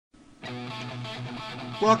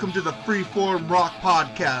Welcome to the Freeform Rock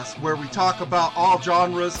Podcast, where we talk about all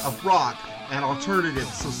genres of rock and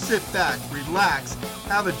alternatives. So sit back, relax,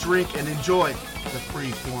 have a drink, and enjoy the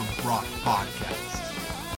Freeform Rock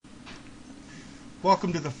Podcast.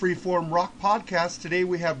 Welcome to the Freeform Rock Podcast. Today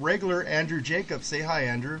we have regular Andrew Jacobs. Say hi,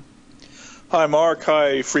 Andrew. Hi, Mark.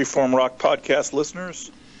 Hi, Freeform Rock Podcast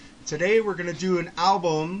listeners. Today we're going to do an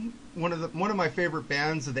album, one of my favorite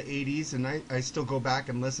bands of the 80s, and I still go back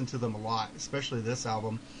and listen to them a lot, especially this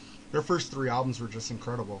album. Their first three albums were just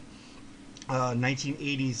incredible.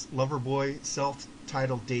 1980s Loverboy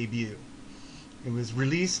self-titled debut. It was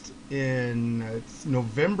released in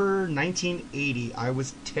November 1980. I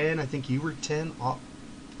was 10. I think you were 10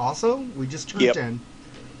 also? We just turned 10.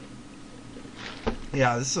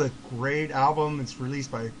 Yeah, this is a great album. It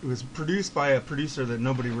was produced by a producer that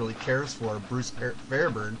nobody really cares for, Bruce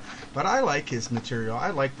Fairbairn. But I like his material.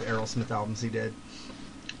 I like the Aerosmith albums he did.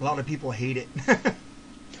 A lot of people hate it.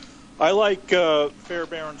 I like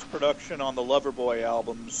Fairbairn's production on the Loverboy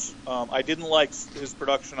albums. I didn't like his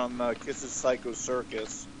production on Kiss's Psycho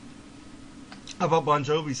Circus. How about Bon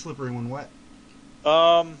Jovi's Slippery When Wet?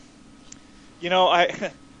 I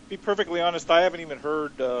be perfectly honest, I haven't even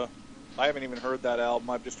heard that album.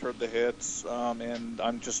 I've just heard the hits, and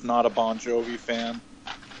I'm just not a Bon Jovi fan.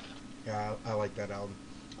 Yeah, I like that album.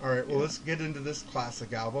 All right, well, let's get into this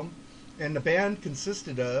classic album. And the band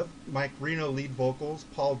consisted of Mike Reno, lead vocals,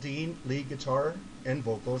 Paul Dean, lead guitar and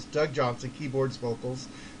vocals, Doug Johnson, keyboards, vocals,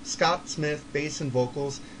 Scott Smith, bass and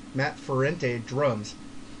vocals, Matt Ferrante, drums.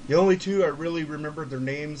 The only two I really remembered their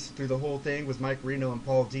names through the whole thing was Mike Reno and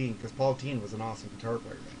Paul Dean, because Paul Dean was an awesome guitar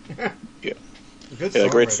player. Yeah.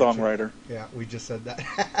 Great songwriter. Yeah, we just said that.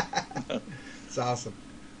 It's awesome.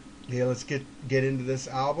 Yeah, let's get into this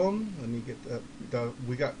album. Let me get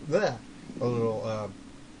we got a little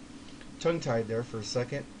tongue-tied there for a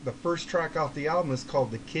second. The first track off the album is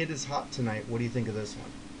called "The Kid Is Hot Tonight." What do you think of this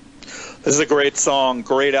one? This is a great song,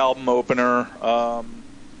 great album opener.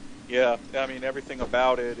 Yeah, I mean everything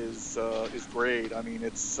about it is great. I mean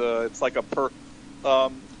it's like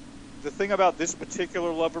the thing about this particular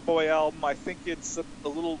Loverboy album, I think it's a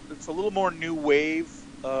little more new wave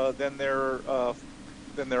than their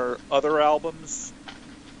other albums.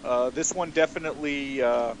 This one definitely,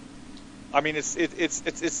 I mean,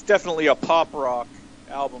 it's definitely a pop rock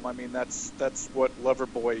album. I mean, that's what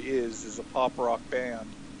Loverboy is a pop rock band.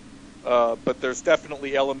 But there's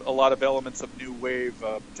definitely a lot of elements of new wave,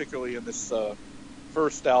 particularly in this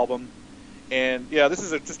first album. And yeah, this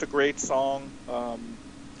is just a great song.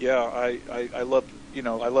 Yeah, I love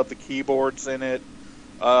the keyboards in it,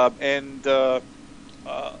 and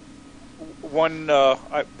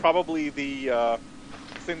probably the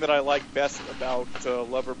thing that I like best about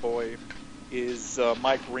Loverboy is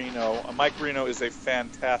Mike Reno. Mike Reno is a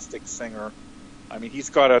fantastic singer. I mean, he's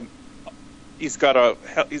got a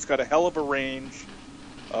hell of a range.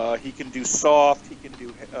 He can do soft, he can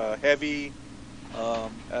do heavy. I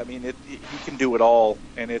mean, he can do it all,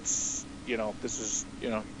 and it's.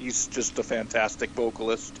 He's just a fantastic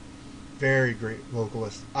vocalist. Very great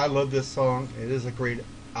vocalist. I love this song. It is a great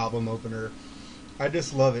album opener. I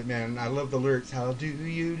just love it, man. I love the lyrics. How do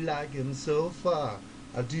you like him so far?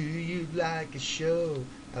 How do you like a show?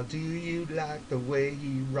 How do you like the way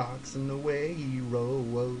he rocks and the way he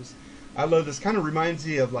rolls? I love this. Kind of reminds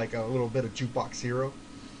me of like a little bit of Jukebox Hero.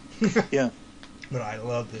 Yeah. But I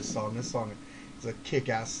love this song. This song is a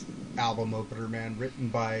kick-ass album opener, man, written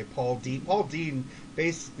by Paul Dean. Paul Dean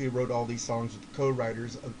basically wrote all these songs with the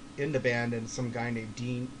co-writers in the band and some guy named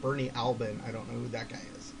Bernie Albin. I don't know who that guy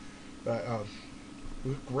is. But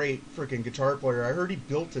great freaking guitar player. I heard he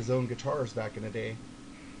built his own guitars back in the day.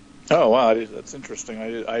 Oh, wow. That's interesting.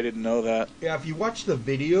 I didn't know that. Yeah, if you watch the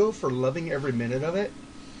video for Loving Every Minute of it,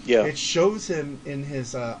 yeah, it shows him in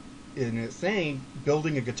his thing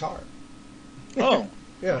building a guitar. Oh,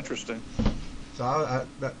 yeah. Interesting. So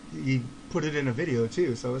he put it in a video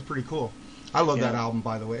too, so it was pretty cool. I love that album,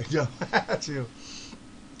 by the way, too.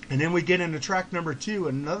 And then we get into track number 2,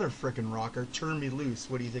 another frickin' rocker, "Turn Me Loose."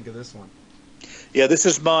 What do you think of this one? Yeah, this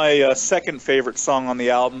is my second favorite song on the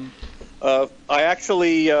album. I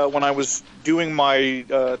actually, when I was doing my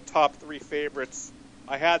top 3 favorites,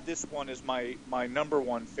 I had this one as my number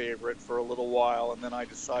 1 favorite for a little while, and then I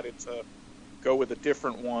decided to go with a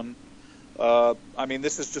different one. I mean,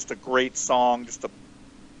 this is just a great song. It's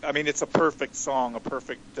a perfect song, a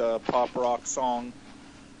perfect pop rock song.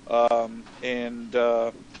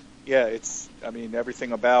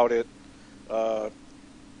 Everything about it,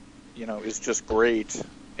 is just great.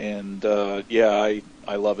 And, I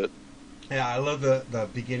love it. Yeah, I love the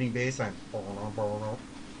beginning bass line.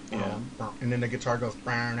 Yeah. And then the guitar goes,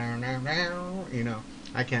 you know.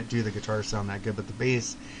 I can't do the guitar sound that good, but the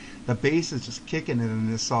bass is just kicking it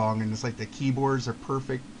in this song, and it's like the keyboards are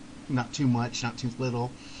perfect, not too much, not too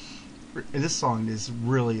little. And this song is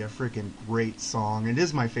really a freaking great song. It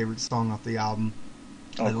is my favorite song off the album.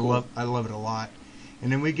 Oh, cool. I love it a lot.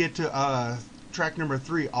 And then we get to track number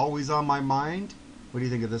 3, Always on My Mind. What do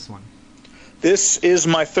you think of this one? This is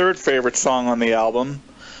my third favorite song on the album,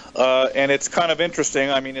 and it's kind of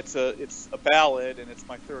interesting. I mean, it's a ballad, and it's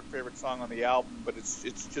my third favorite song on the album. But it's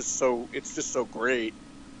just so great.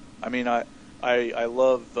 I mean, I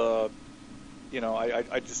love I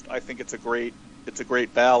think it's a great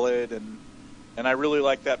ballad, and I really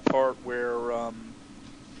like that part where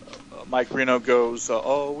Mike Reno goes,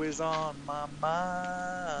 always on my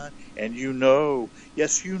mind, and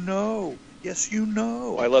yes you know.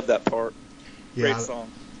 I love that part. Yeah, Great song.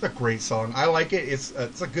 It's a great song. I like it. It's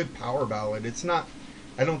a good power ballad. It's not.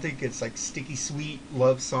 I don't think it's like sticky sweet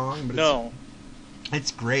love song, but No.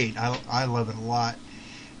 it's great. I love it a lot.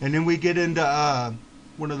 And then we get into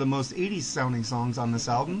one of the most 80s sounding songs on this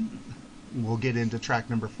album. We'll get into track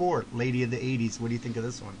number 4, Lady of the 80s. What do you think of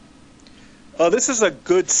this one? This is a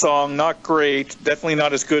good song, not great. Definitely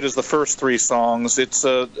not as good as the first 3 songs. It's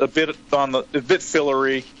a bit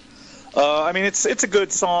fillery. I mean, it's a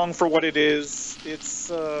good song for what it is. It's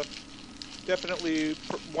definitely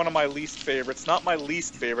one of my least favorites. Not my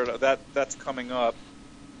least favorite. That's coming up.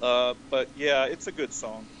 But yeah, it's a good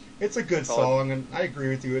song. It's a good song, and I agree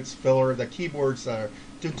with you. It's filler. The keyboards are.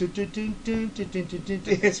 It's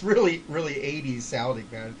really, really 80s sounding,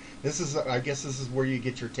 man. I guess this is where you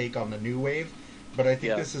get your take on the new wave, but I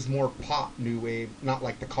think this is more pop new wave, not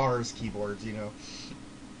like the Cars keyboards, you know,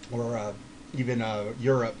 or even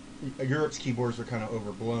Europe. Europe's keyboards were kind of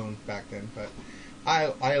overblown back then, but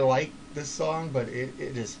I like this song, but it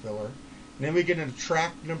is filler. And then we get into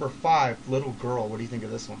track number 5, Little Girl. What do you think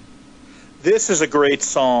of this one? This is a great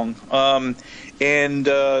song, and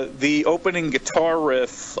the opening guitar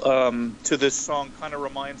riff to this song kind of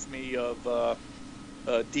reminds me of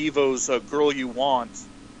Devo's "Girl You Want."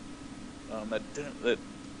 That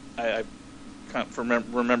I can't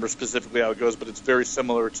remember specifically how it goes, but it's very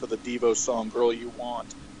similar to the Devo song "Girl You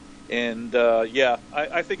Want." And I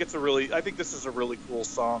think I think this is a really cool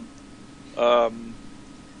song.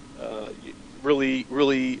 Really,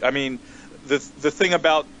 really. I mean, the thing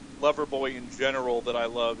about Loverboy in general that I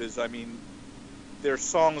love is, I mean, their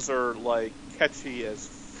songs are like catchy as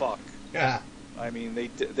fuck. Yeah. I mean,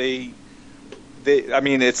 they I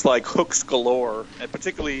mean, it's like hooks galore, and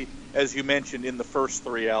particularly as you mentioned in the first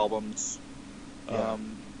 3 albums.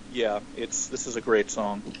 This is a great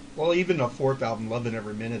song. Well, even the 4th album, Loving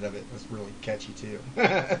Every Minute of it, was really catchy too.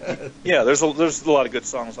 Yeah, there's a lot of good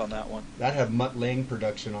songs on that one. That had Mutt Lange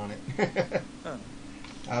production on it. Huh.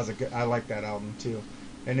 I like that album too.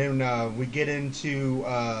 And then we get into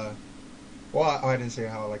I didn't say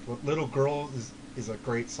how I like it. Little Girl is a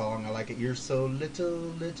great song. I like it. You're so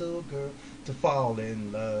little girl to fall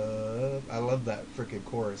in love. I love that freaking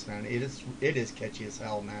chorus, man. It is catchy as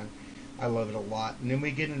hell, man. I love it a lot. And then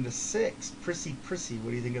we get into 6, Prissy Prissy.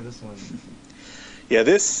 What do you think of this one? Yeah,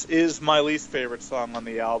 this is my least favorite song on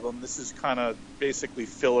the album. This is kind of basically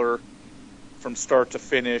filler from start to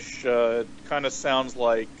finish. It kind of sounds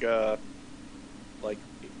like bad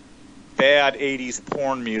 80s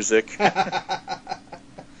porn music.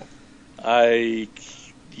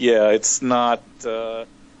 It's not.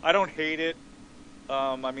 I don't hate it.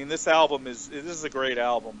 I mean, this is a great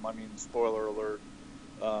album. I mean, spoiler alert.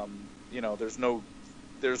 There's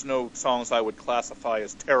no songs I would classify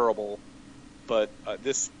as terrible, but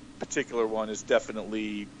this particular one is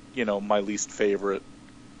definitely, my least favorite.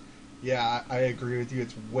 Yeah, I agree with you.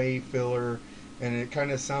 It's way filler, and it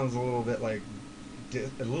kind of sounds a little bit like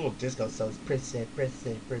a little disco. So it's prissy.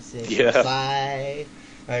 Yeah.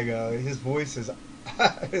 His voice is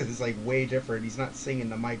like way different. He's not singing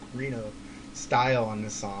the Mike Reno style on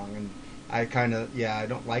this song, and I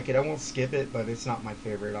don't like it. I won't skip it, but it's not my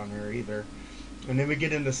favorite on here either. And then we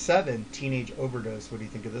get into 7, Teenage Overdose. What do you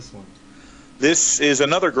think of this one? This is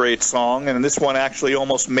another great song, and this one actually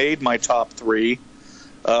almost made my top 3.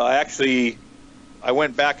 I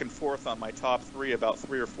went back and forth on my top 3 about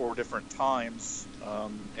 3 or 4 different times,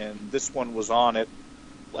 and this one was on it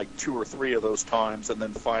like 2 or 3 of those times, and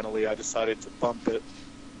then finally I decided to bump it.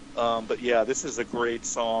 But yeah, this is a great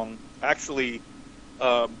song. Actually,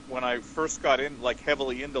 when I first got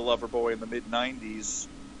heavily into Loverboy in the mid-90s,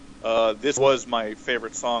 this was my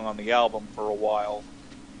favorite song on the album for a while.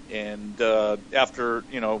 And after,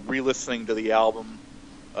 re-listening to the album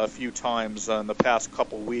a few times in the past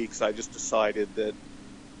couple weeks, I just decided that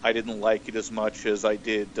I didn't like it as much as I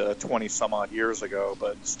did 20 some odd years ago,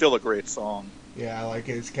 but still a great song. Yeah, I like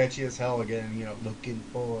it. It's catchy as hell again. Looking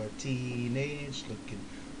for a looking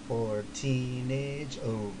for a teenage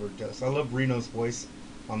overdose. I love Reno's voice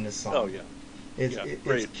on this song. Oh yeah, It's yeah, it's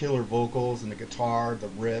great. killer vocals, and the guitar, the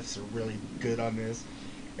riffs are really good on this.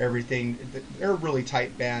 Everything, they're a really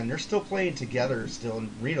tight band. They're still playing together still, and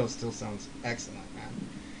Reno still sounds excellent, man.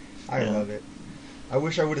 I Yeah. love it. I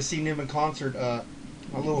wish I would have seen him in concert. A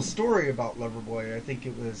little story about Loverboy. I think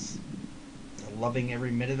it was a Loving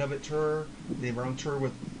Every Minute of It tour. They were on tour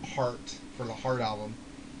with Heart for the Heart album.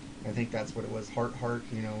 I think that's what it was. Heart, Heart.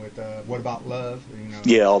 With What About Love?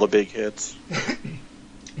 Yeah, all the big hits.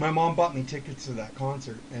 My mom bought me tickets to that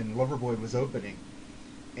concert, and Loverboy was opening,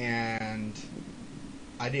 and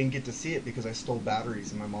I didn't get to see it because I stole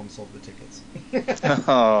batteries, and my mom sold the tickets.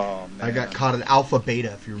 Oh man, I got caught at Alpha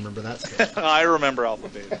Beta, if you remember that stuff. I remember Alpha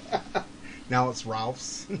Beta. Now it's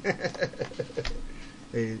Ralph's.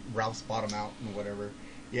 Ralph's bought them out and whatever.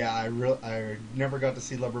 Yeah, I never got to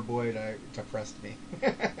see Loverboy, and it depressed me.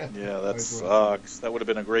 Yeah, that sucks. That would have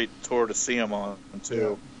been a great tour to see him on too.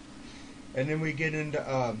 Yeah. And then we get into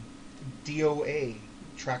DOA,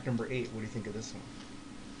 track number 8. What do you think of this one?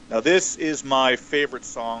 Now this is my favorite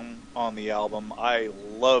song on the album. I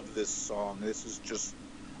love this song. This is just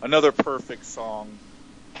another perfect song.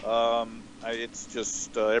 It's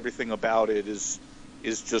just everything about it is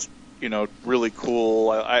just really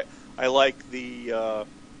cool. I like the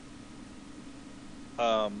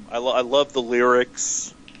I love the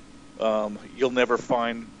lyrics. You'll never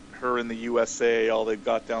find her in the USA. All they've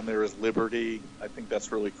got down there is liberty. I think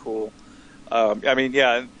that's really cool.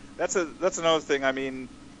 Yeah, that's another thing.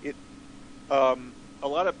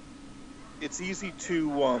 It's easy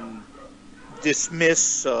to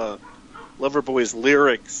dismiss Loverboy's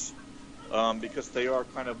lyrics because they are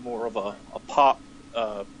kind of more of a pop,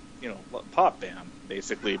 pop band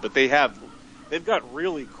basically. But they've got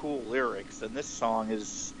really cool lyrics, and this song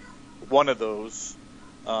is one of those.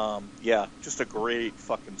 Just a great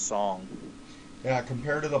fucking song. Yeah,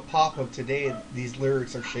 compared to the pop of today, these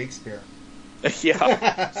lyrics are Shakespeare.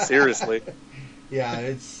 Yeah, seriously. Yeah,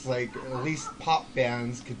 it's like at least pop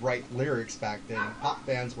bands could write lyrics back then. Pop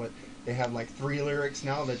bands, they have like 3 lyrics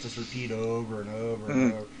now that just repeat over and over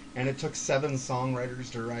and over. And it took 7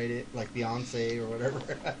 songwriters to write it, like Beyonce or whatever.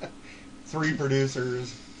 3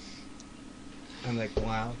 producers. I'm like,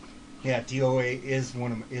 wow. Yeah, DOA is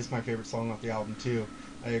my favorite song off the album too.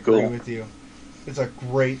 I agree with you. It's a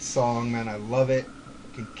great song, man. I love it.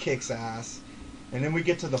 It kicks ass. And then we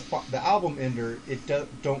get to the album ender. It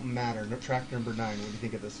don't matter. No, track number 9. What do you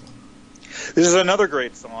think of this one? This is another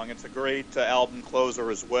great song. It's a great album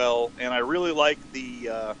closer as well, and I really like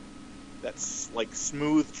the that's like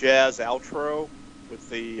smooth jazz outro with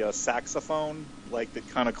the saxophone, like that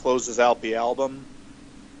kind of closes out the album.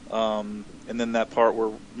 And then that part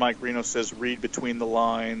where Mike Reno says, "Read between the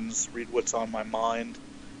lines, read what's on my mind."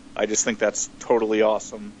 I just think that's totally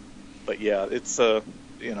awesome. But yeah, it's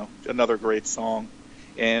another great song,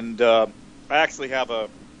 and I actually have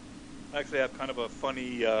kind of a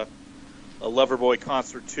funny a Loverboy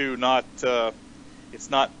concert too. It's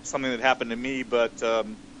not something that happened to me, but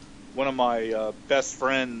one of my best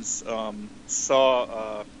friends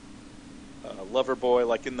saw Loverboy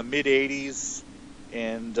like in the mid '80s,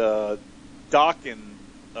 and Dokken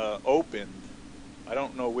opened. I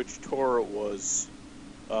don't know which tour it was,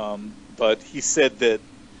 but he said that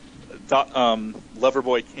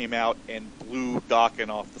Loverboy came out and blew Dokken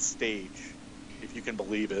off the stage, if you can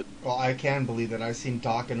believe it. Well, I can believe it. I've seen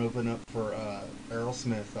Dokken open up for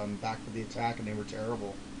Aerosmith on Back for the Attack, and they were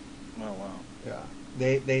terrible. Oh wow. Yeah,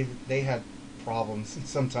 they had problems.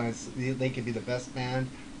 Sometimes they could be the best band,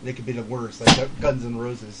 they could be the worst, like Guns N'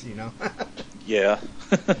 Roses, Yeah.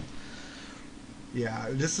 Yeah,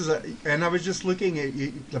 and I was just looking at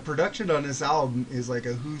the production on this album is like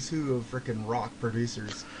a who's who of freaking rock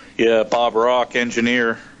producers. Yeah, Bob Rock,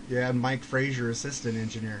 engineer. Yeah, and Mike Frazier, assistant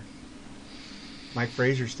engineer. Mike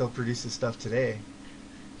Frazier still produces stuff today,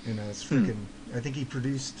 and it's freaking. I think he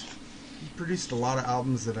produced a lot of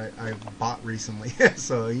albums that I bought recently,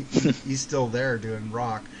 so he's still there doing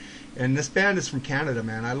rock. And this band is from Canada,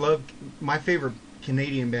 man. My favorite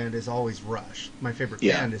Canadian band is always Rush. My favorite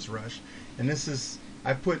band is Rush. And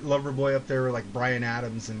I put Loverboy up there with like Bryan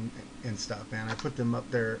Adams and stuff, man. I put them up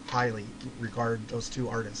there highly, regard those 2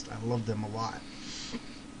 artists. I love them a lot.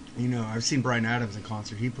 I've seen Bryan Adams in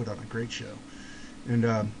concert. He put on a great show.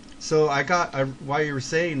 And so while you were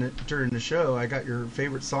saying it during the show, I got your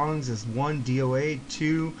favorite songs as 1, DOA,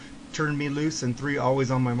 2, Turn Me Loose, and 3, Always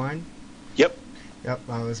on My Mind. Yep. Yep,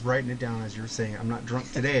 I was writing it down as you were saying. I'm not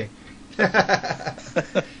drunk today.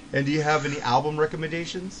 And do you have any album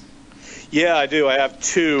recommendations? Yeah, I do. I have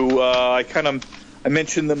two. I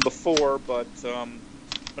mentioned them before, but I'm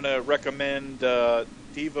going to recommend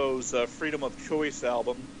Devo's Freedom of Choice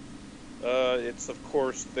album. It's of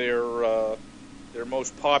course their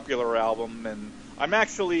most popular album, and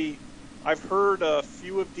I've heard a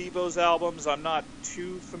few of Devo's albums. I'm not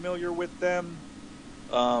too familiar with them,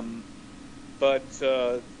 but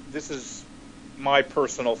this is my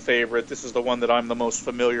personal favorite. This is the one that I'm the most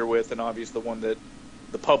familiar with, and obviously the one that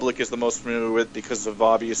the public is the most familiar with because of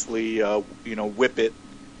obviously Whip It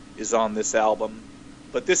is on this album.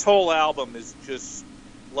 But this whole album is just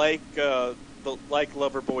like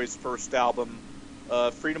Loverboy's first album.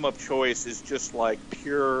 Freedom of Choice is just like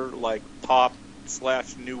pure like pop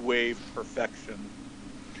 / new wave perfection.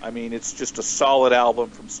 I mean, it's just a solid album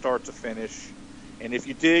from start to finish. And if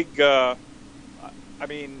you dig, if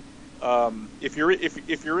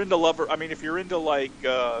you're into like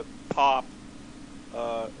pop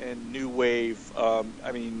and new wave,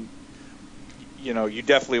 you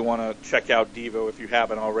definitely want to check out Devo if you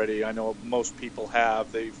haven't already. I know most people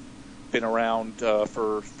have. They've been around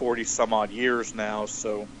for 40 some odd years now,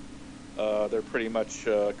 so they're pretty much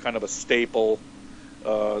kind of a staple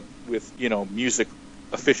with music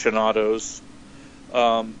aficionados.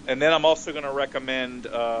 And then I'm also going to recommend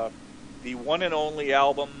the one and only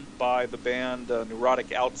album by the band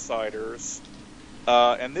Neurotic Outsiders,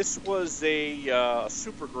 and this was a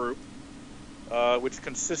supergroup which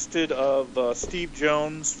consisted of Steve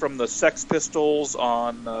Jones from the Sex Pistols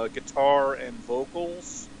on guitar and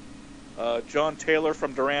vocals, John Taylor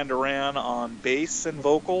from Duran Duran on bass and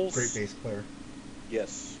vocals. Great bass player.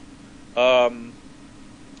 Yes. Duff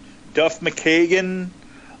McKagan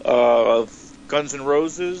of Guns N'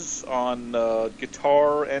 Roses on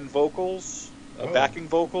guitar and vocals, backing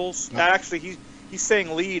vocals. Nice. Actually, he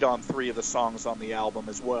sang lead on 3 of the songs on the album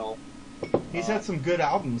as well. He's had some good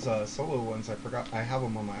albums, solo ones. I forgot. I have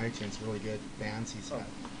them on my iTunes. Really good bands he's had.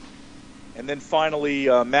 And then finally,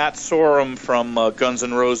 Matt Sorum from Guns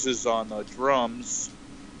N' Roses on drums.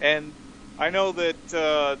 And I know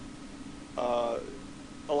that a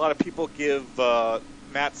lot of people give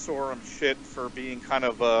Matt Sorum shit for being kind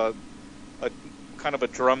of a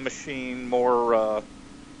drum machine, more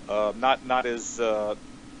not as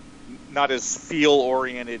feel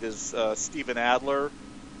oriented as Steven Adler.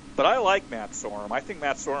 But I like Matt Sorum. I think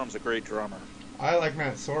Matt Sorum's a great drummer. I like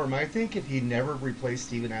Matt Sorum. I think if he never replaced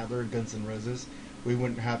Steven Adler in Guns N' Roses, we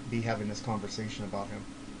wouldn't be having this conversation about him.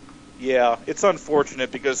 Yeah, it's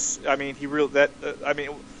unfortunate because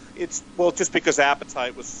just because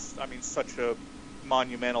Appetite was such a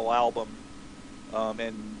monumental album,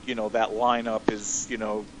 and that lineup is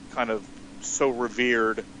kind of so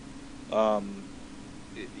revered.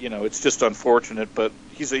 It's just unfortunate, but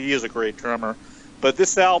he is a great drummer. But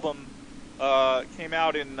this album came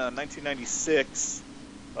out in 1996,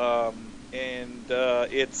 and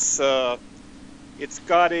it's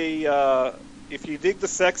got a if you dig the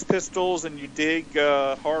Sex Pistols and you dig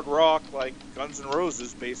hard rock like Guns N'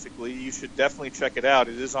 Roses, basically, you should definitely check it out.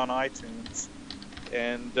 It is on iTunes,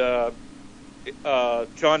 and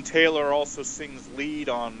John Taylor also sings lead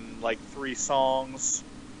on like 3 songs,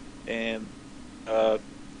 and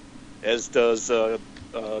as does Duff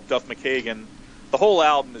McKagan. The whole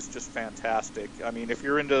album is just fantastic. I mean, if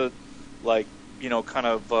you're into like kind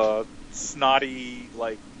of snotty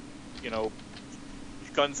like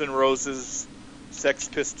Guns N' Roses, Sex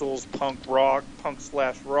Pistols, punk / rock,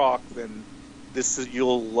 then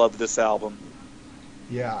you'll love this album.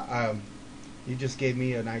 Yeah, you just gave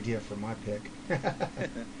me an idea for my pick.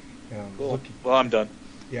 Cool. Well, I'm done.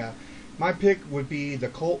 Yeah, my pick would be the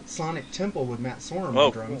Cult Sonic Temple with Matt Sorum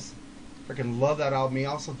on drums. Cool. Freaking love that album. He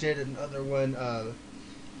also did another one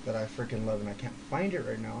that I freaking love, and I can't find it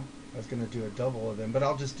right now. I was going to do a double of them, but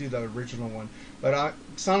I'll just do the original one. But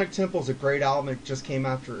Sonic Temple is a great album. It just came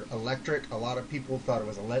after Electric. A lot of people thought it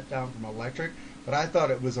was a letdown from Electric, but I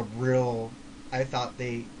thought it was I thought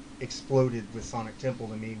they exploded with Sonic Temple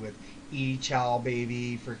to me with E Chow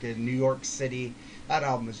Baby, freaking New York City. That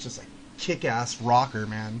album is just a kick-ass rocker,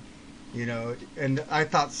 man. And I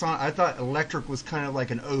thought Electric was kind of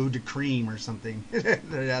like an ode to Cream or something. That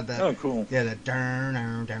had that, oh, cool. Yeah, that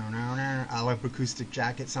acoustic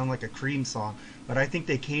jacket sound like a Cream song. But I think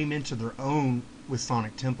they came into their own with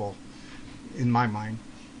Sonic Temple, in my mind.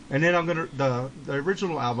 And then the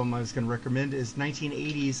original album I was gonna recommend is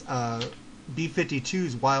 1980s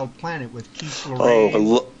B-52's Wild Planet with Quiche Lorraine.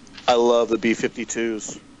 Oh, I love the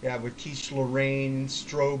B-52s. Yeah, with Quiche Lorraine,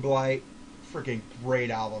 Strobe Light. Freaking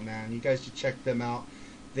great album, man. You guys should check them out.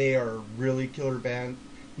 They are a really killer band.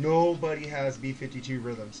 Nobody has B-52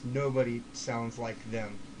 rhythms. Nobody sounds like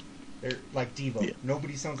them. They're like Devo. Yeah.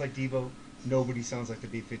 Nobody sounds like Devo. Nobody sounds like the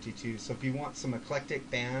B-52. So if you want some eclectic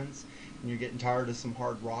bands and you're getting tired of some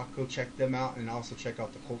hard rock, go check them out, and also check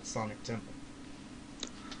out the Cult Sonic Temple.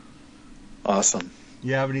 Awesome.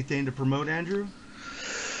 You have anything to promote, Andrew?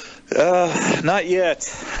 Not yet.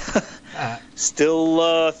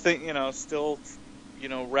 Still, still,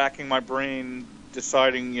 racking my brain,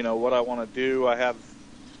 deciding, what I want to do. I have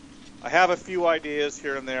a few ideas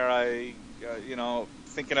here and there.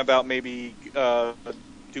 Thinking about maybe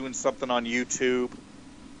doing something on YouTube.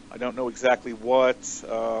 I don't know exactly what,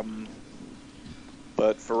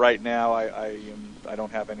 but for right now, I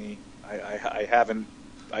don't have any. I haven't.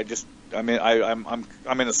 I'm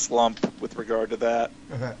in a slump with regard to that.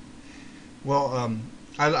 Okay. Well,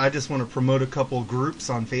 I just want to promote a couple groups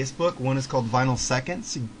on Facebook. One is called Vinyl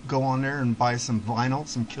Seconds. You go on there and buy some vinyl,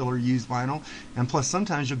 some killer used vinyl. And plus,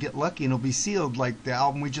 sometimes you'll get lucky and it'll be sealed. Like the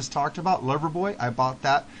album we just talked about, Loverboy, I bought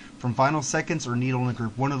that from Vinyl Seconds or Needle in a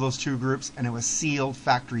Group, one of those two groups, and it was sealed,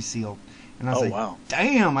 factory sealed. And I was wow.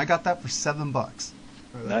 Damn, I got that for $7.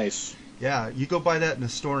 Nice. Yeah, you go buy that in a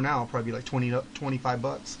store now, it'll probably be like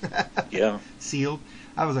 $25. Yeah. Sealed.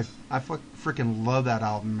 I was like, I freaking love that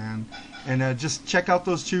album, man. And just check out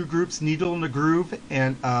those two groups, Needle in the Groove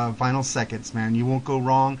and Vinyl Seconds, man. You won't go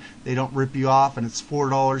wrong. They don't rip you off, and it's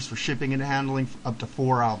 $4 for shipping and handling up to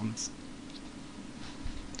 4 albums.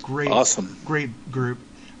 Great. Awesome. Great group.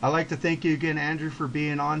 I'd like to thank you again, Andrew, for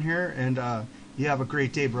being on here, and you have a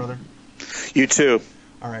great day, brother. You too.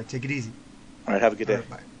 All right, take it easy. All right, have a good day. All right,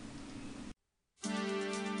 bye.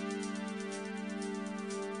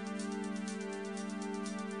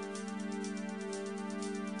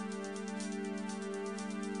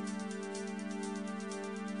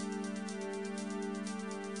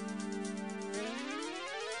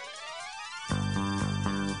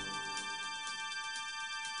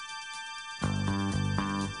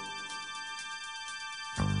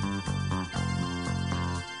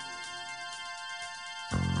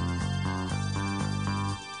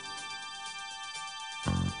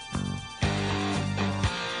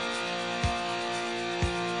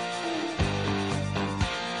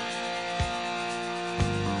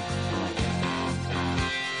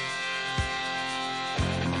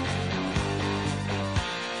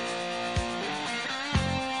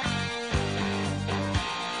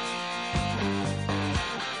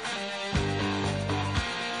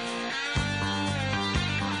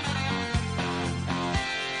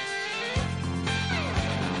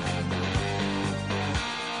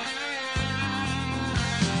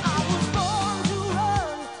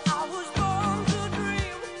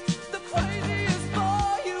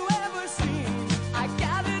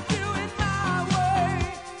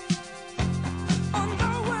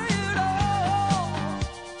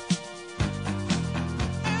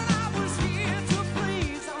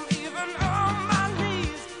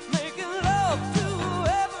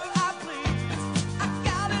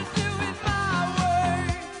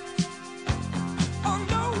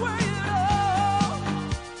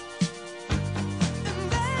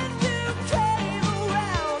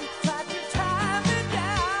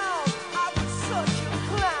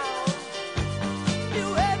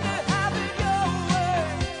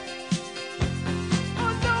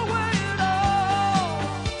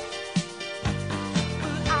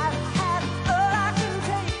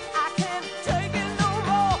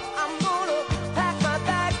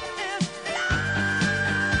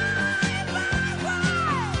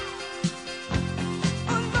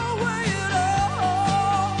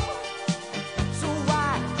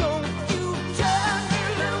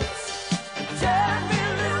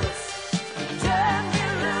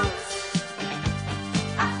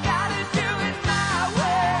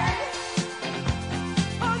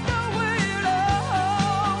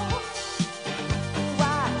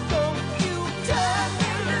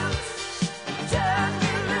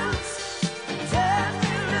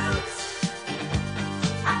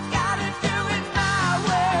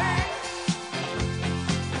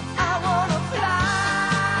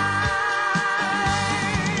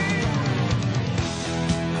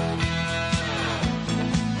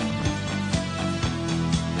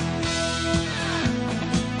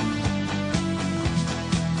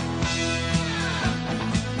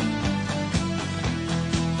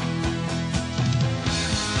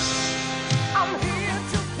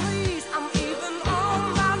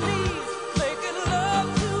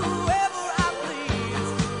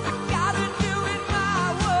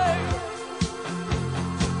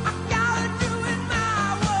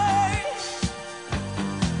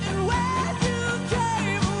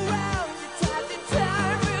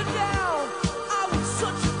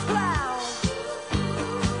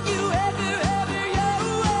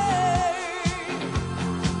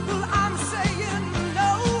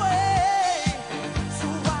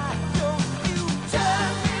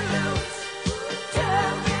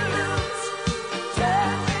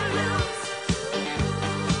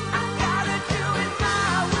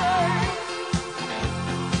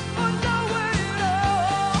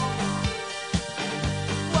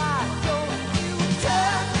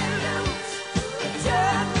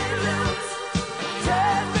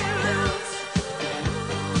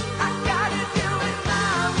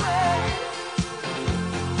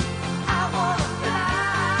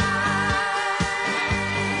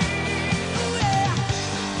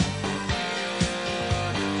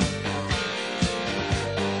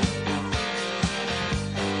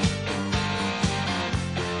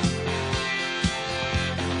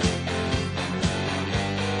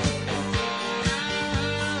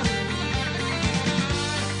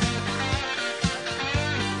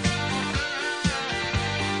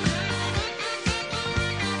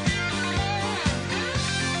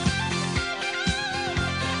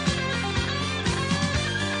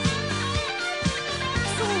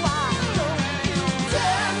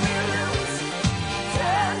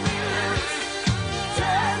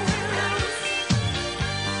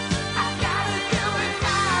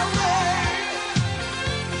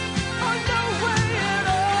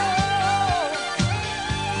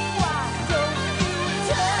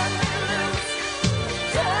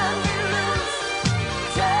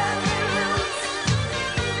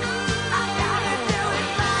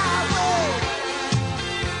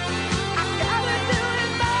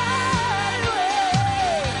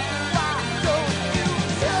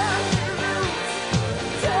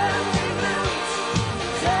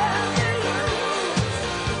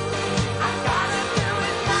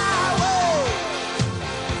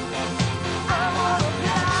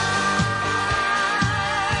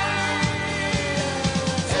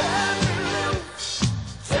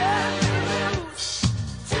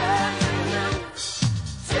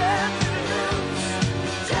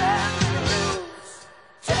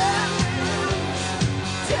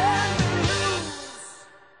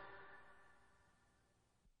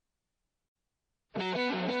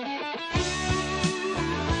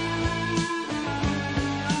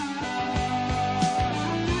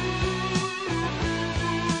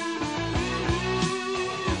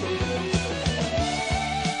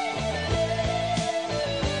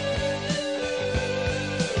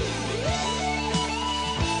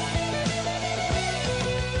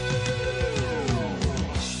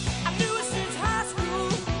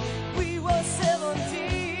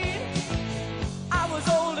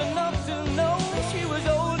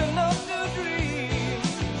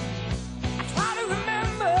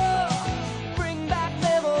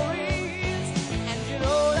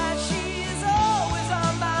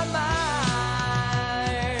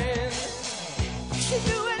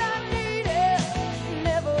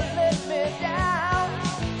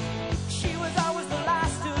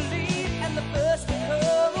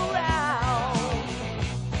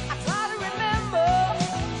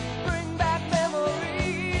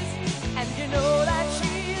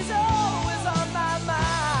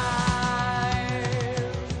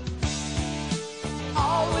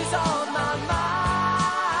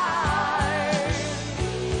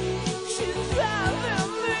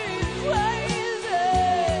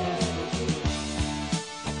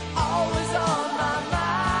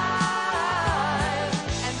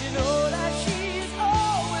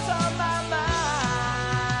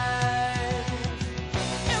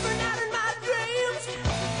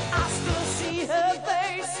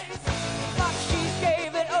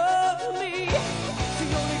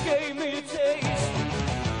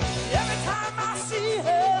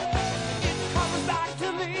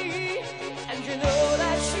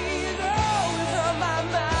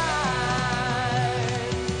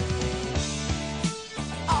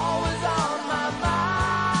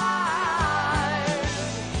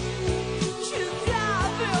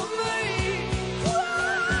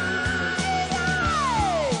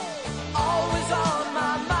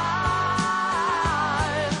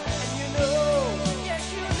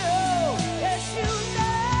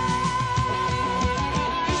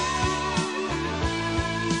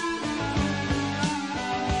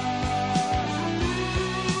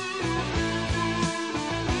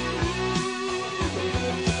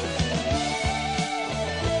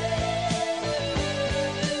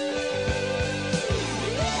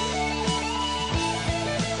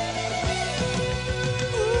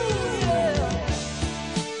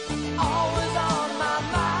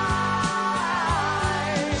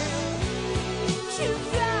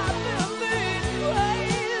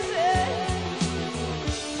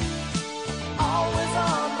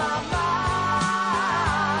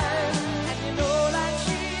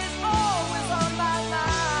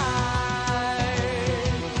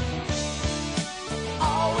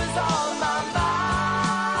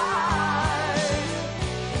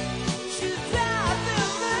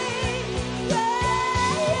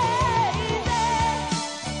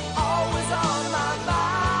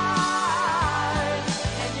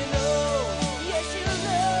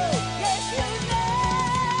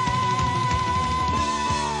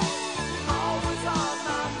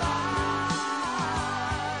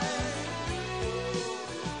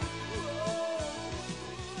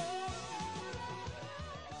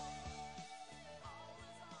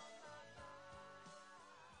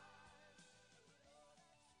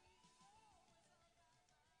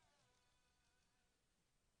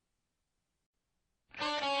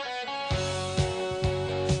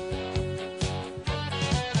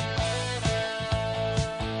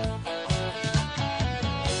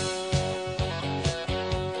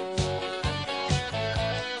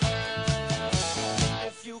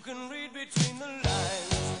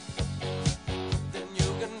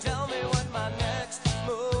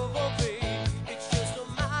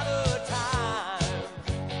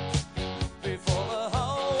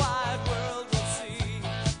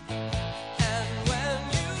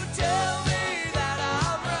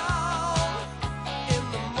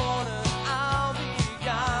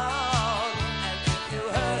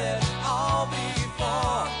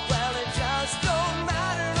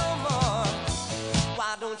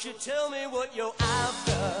 don't you tell me what you're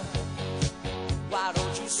after? Why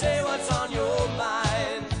don't you say what's on your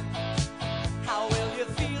mind? How will you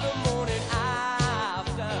feel the morning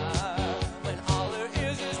after, when all there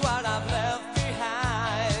is what I've left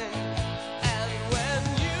behind? And when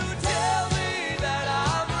you tell me that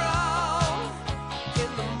I'm wrong, in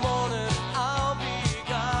the morning I'll be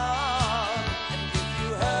gone. And if you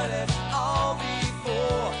heard it all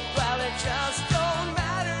before, well, it just don't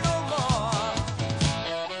matter no more.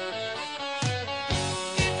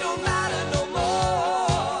 It don't matter no more.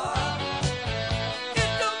 It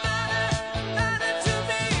don't matter to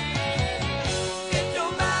me. It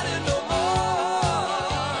don't matter no more.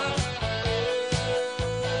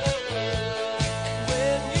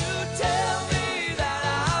 When you tell me that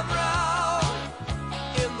I'm wrong,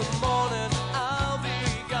 in the morning I'll be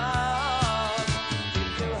gone.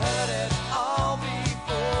 If you heard it all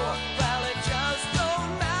before, well, it just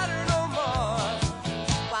don't matter no more.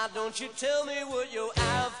 Why don't you tell me what you're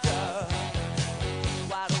after?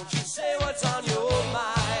 Why don't you say what's on your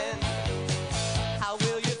mind? How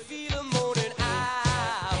will you feel the morning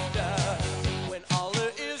after, when all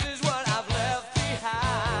there is what I've left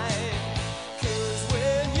behind? 'Cause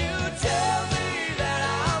when you tell me that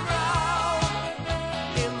I'm wrong,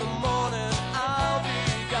 in the morning I'll be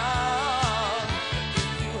gone.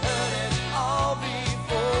 If you heard it all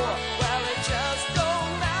before, well, it just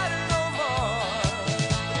don't matter no more.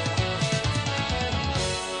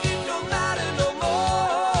 It don't matter no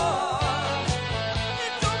more.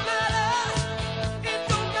 It don't matter. It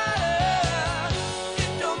don't matter.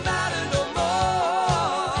 It don't matter no more.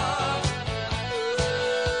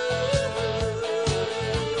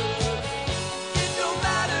 It don't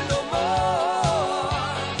matter no more.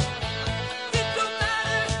 It don't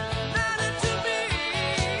matter to me.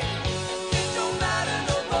 It don't matter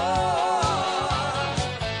no more.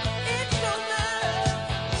 It don't matter.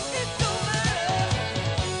 It don't matter.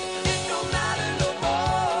 It don't matter no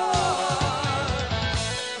more.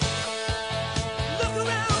 Look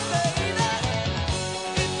around, baby.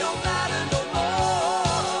 It don't matter no more.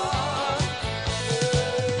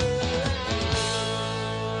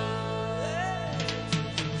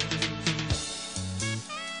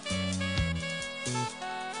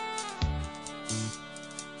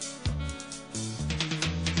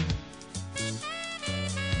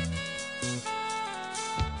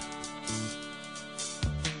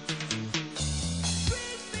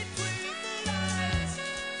 Read between the lines.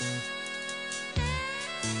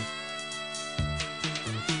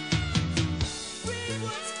 Read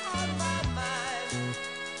what's on my mind.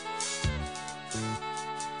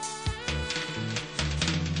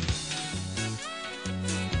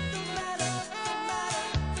 Don't matter, don't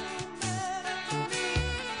matter to me.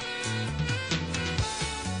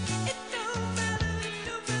 It don't matter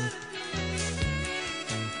to me.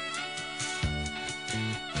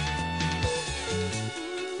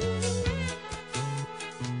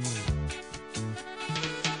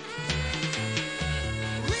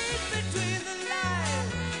 Read between the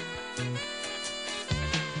lines.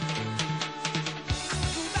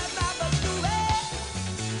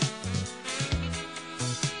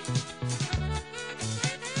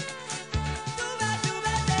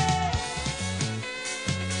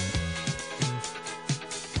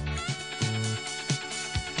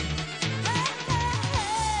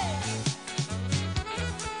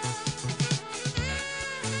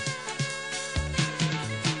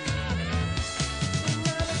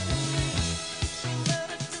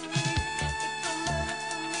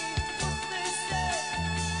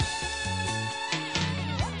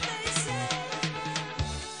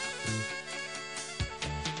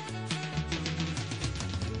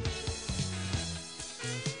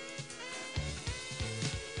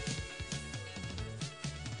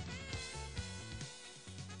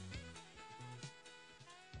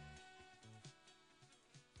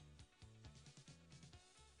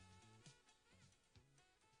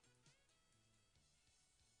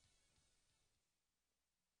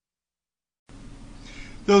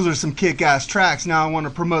 Those are some kick-ass tracks. Now I want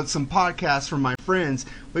to promote some podcasts from my friends.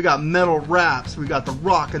 We got Metal Raps. We got the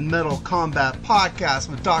Rock and Metal Combat Podcast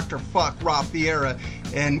with Dr. Fuck Rafiera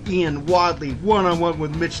and Ian Wadley. One-on-one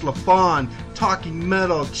with Mitch LaFawn. Talking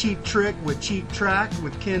Metal. Cheap Trick with Cheap Track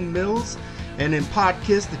with Ken Mills. And in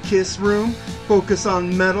Podkiss, The Kiss Room. Focus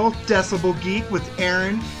on Metal. Decibel Geek with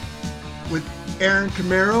Aaron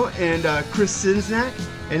Camaro and Chris Sinsnack.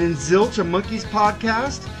 And in Zilch, a Monkeys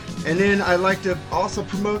podcast. And then I like to also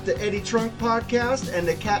promote the Eddie Trunk podcast and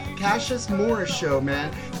the Cassius Morris show,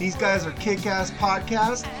 man. These guys are kick-ass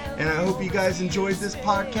podcasts, and I hope you guys enjoyed this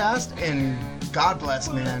podcast, and God bless,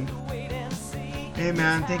 man. Wait and see. Hey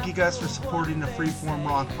man, thank you guys for supporting the Freeform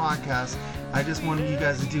Rock podcast. I just wanted you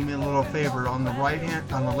guys to do me a little favor. On the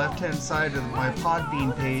left hand side of my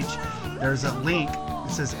Podbean page, there's a link.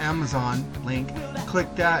 It says Amazon link.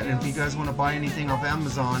 Click that, and if you guys want to buy anything off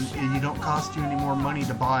Amazon, it don't cost you any more money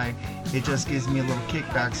to buy. It just gives me a little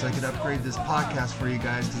kickback so I could upgrade this podcast for you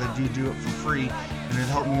guys, because I do it for free, and it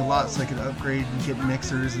helped me a lot so I could upgrade and get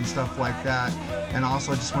mixers and stuff like that. And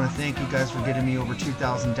also, I just want to thank you guys for getting me over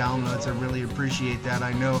 2,000 downloads. I really appreciate that.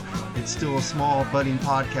 I know it's still a small budding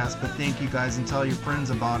podcast, but thank you guys, and tell your friends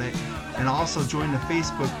about it. And also join the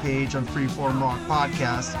Facebook page on Freeform Rock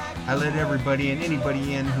Podcast. I let everybody and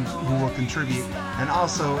anybody in who will contribute. And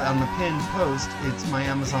also on the pinned post, it's my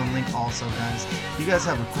Amazon link also, guys. You guys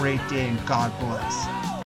have a great day, and God bless.